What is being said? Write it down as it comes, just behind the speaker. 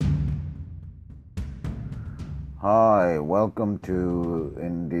Hi, welcome to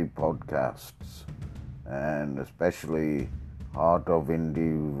Indie Podcasts and especially Heart of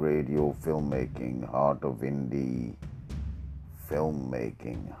Indie Radio Filmmaking, Heart of Indie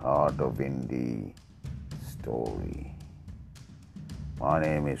Filmmaking, Heart of Indie Story. My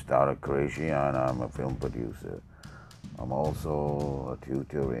name is Tariq Qureshi and I'm a film producer. I'm also a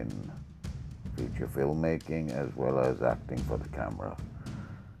tutor in feature filmmaking as well as acting for the camera.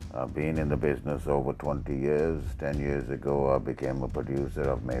 I've been in the business over 20 years. 10 years ago, I became a producer.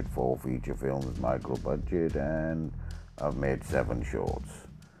 I've made 4 feature films, micro budget, and I've made 7 shorts.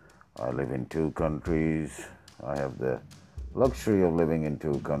 I live in 2 countries. I have the luxury of living in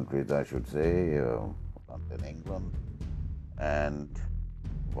 2 countries, I should say. London, England, and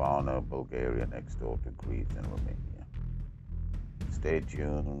Varna, Bulgaria, next door to Greece and Romania. Stay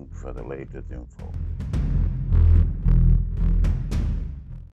tuned for the latest info.